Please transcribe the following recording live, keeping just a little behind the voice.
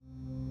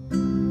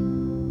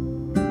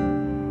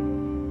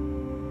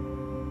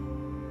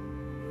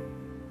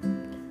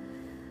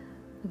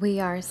We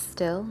are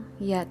still,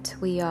 yet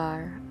we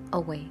are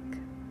awake.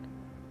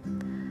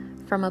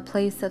 From a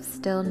place of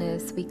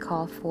stillness, we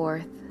call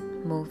forth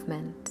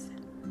movement.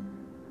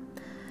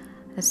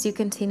 As you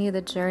continue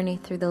the journey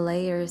through the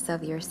layers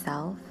of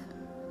yourself,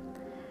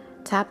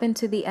 tap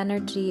into the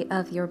energy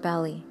of your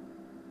belly,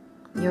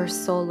 your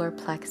solar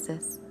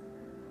plexus.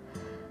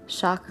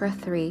 Chakra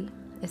 3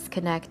 is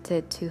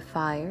connected to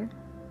fire,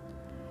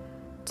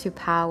 to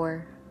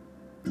power,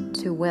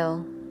 to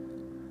will,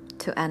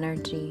 to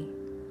energy,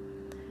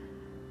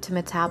 to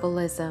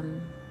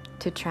metabolism,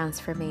 to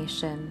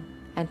transformation,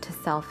 and to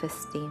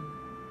self-esteem.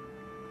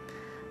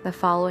 The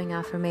following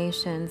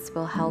affirmations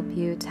will help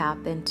you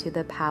tap into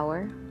the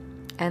power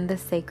and the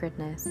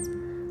sacredness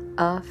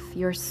of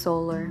your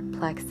solar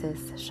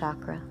plexus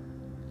chakra.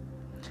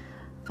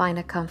 Find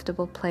a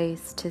comfortable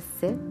place to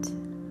sit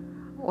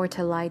or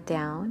to lie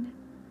down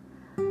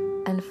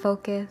and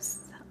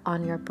focus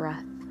on your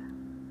breath.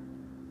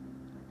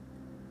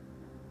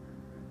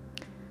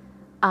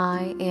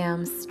 I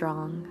am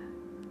strong.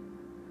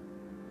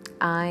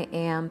 I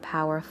am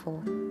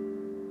powerful.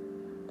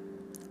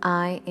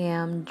 I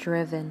am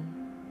driven.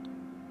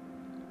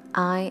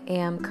 I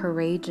am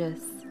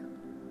courageous.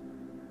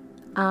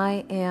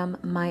 I am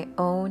my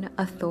own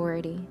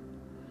authority.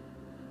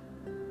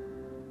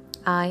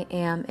 I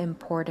am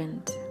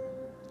important.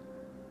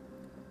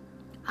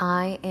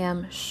 I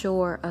am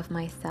sure of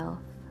myself.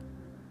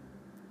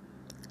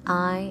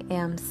 I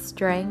am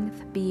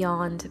strength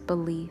beyond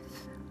belief.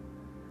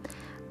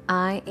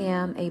 I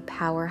am a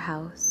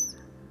powerhouse.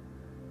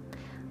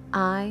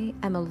 I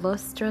am a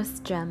lustrous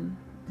gem.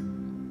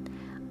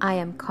 I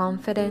am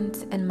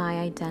confident in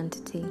my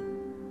identity.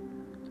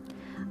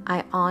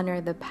 I honor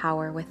the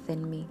power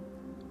within me.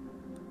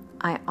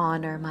 I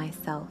honor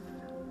myself.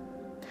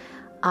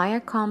 I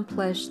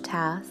accomplish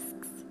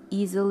tasks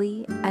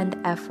easily and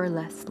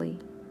effortlessly.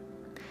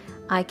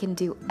 I can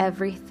do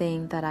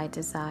everything that I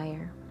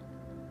desire.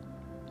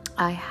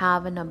 I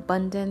have an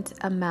abundant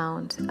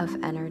amount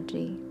of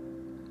energy.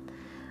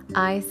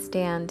 I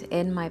stand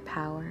in my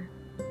power.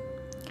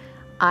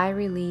 I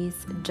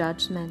release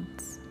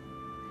judgments.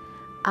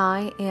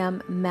 I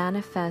am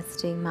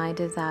manifesting my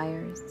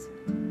desires.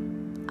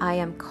 I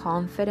am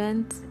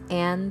confident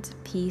and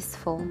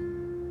peaceful.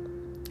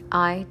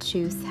 I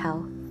choose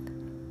health.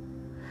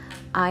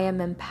 I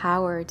am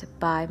empowered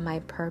by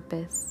my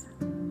purpose.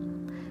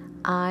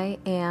 I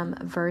am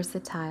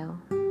versatile.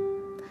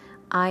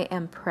 I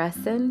am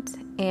present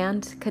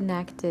and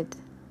connected.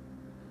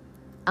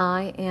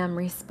 I am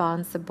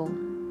responsible.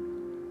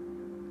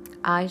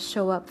 I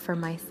show up for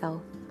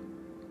myself.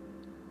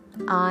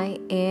 I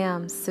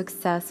am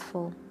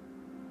successful.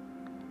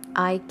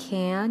 I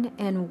can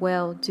and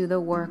will do the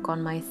work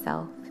on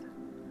myself.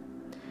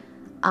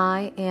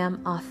 I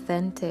am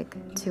authentic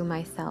to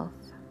myself.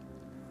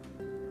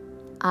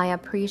 I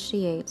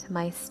appreciate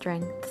my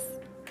strengths.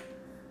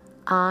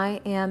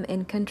 I am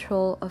in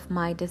control of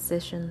my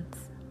decisions.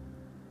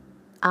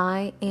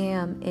 I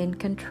am in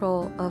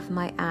control of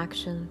my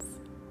actions.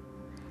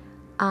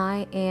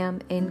 I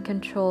am in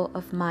control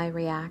of my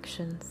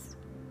reactions.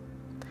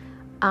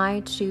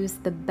 I choose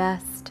the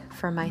best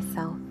for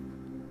myself.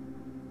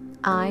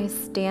 I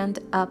stand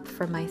up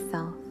for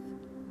myself.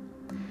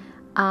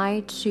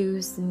 I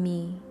choose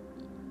me.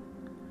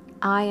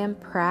 I am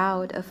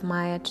proud of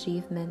my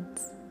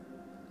achievements.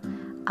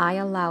 I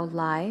allow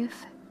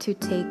life to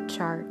take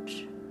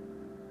charge.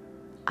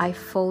 I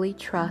fully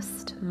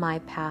trust my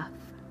path.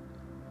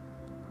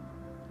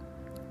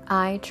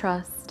 I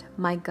trust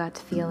my gut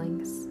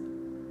feelings.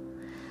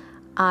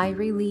 I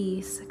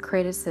release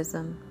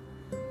criticism.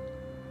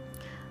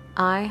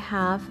 I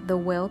have the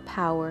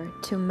willpower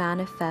to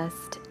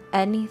manifest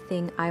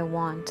anything I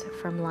want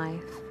from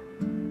life.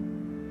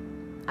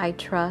 I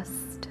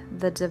trust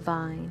the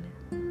divine.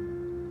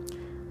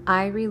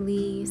 I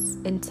release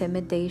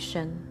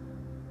intimidation.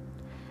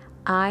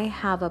 I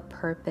have a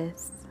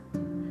purpose.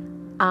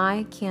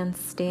 I can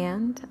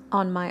stand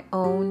on my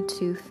own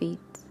 2 feet.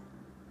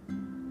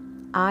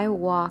 I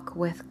walk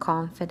with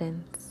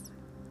confidence.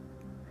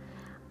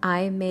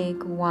 I make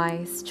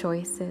wise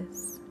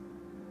choices.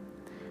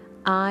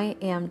 I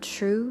am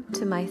true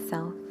to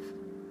myself.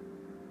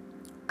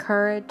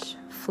 Courage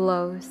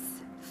flows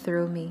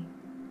through me.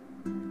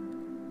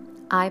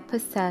 I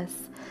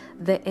possess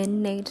the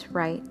innate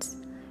right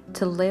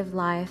to live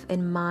life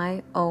in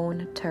my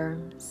own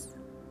terms.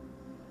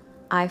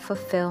 I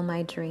fulfill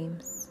my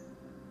dreams.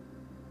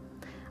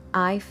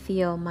 I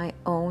feel my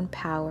own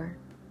power.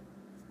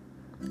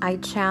 I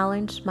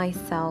challenge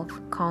myself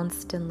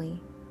constantly.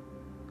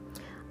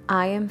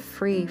 I am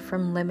free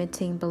from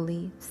limiting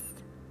beliefs.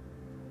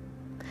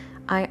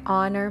 I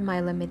honor my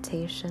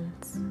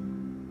limitations.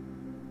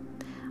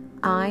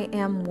 I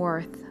am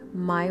worth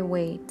my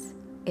weight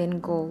in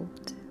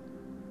gold.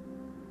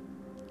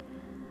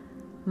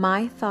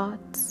 My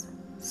thoughts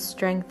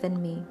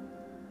strengthen me.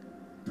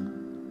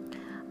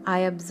 I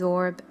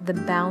absorb the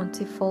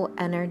bountiful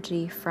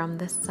energy from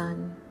the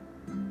sun.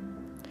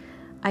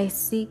 I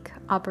seek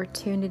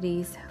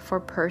opportunities for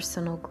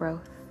personal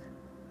growth.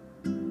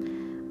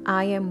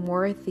 I am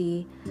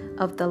worthy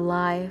of the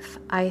life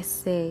I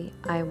say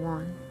I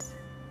want.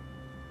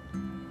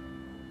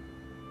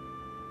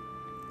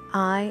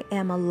 I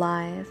am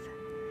alive,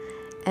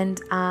 and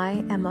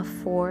I am a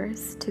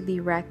force to be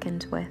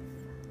reckoned with.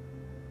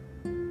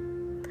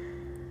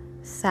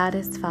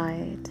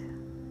 Satisfied,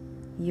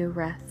 you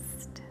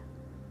rest.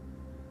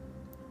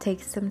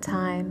 Take some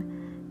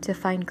time to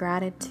find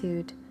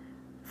gratitude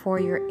for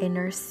your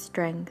inner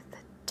strength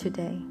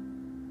today.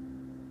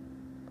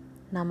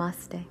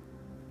 Namaste.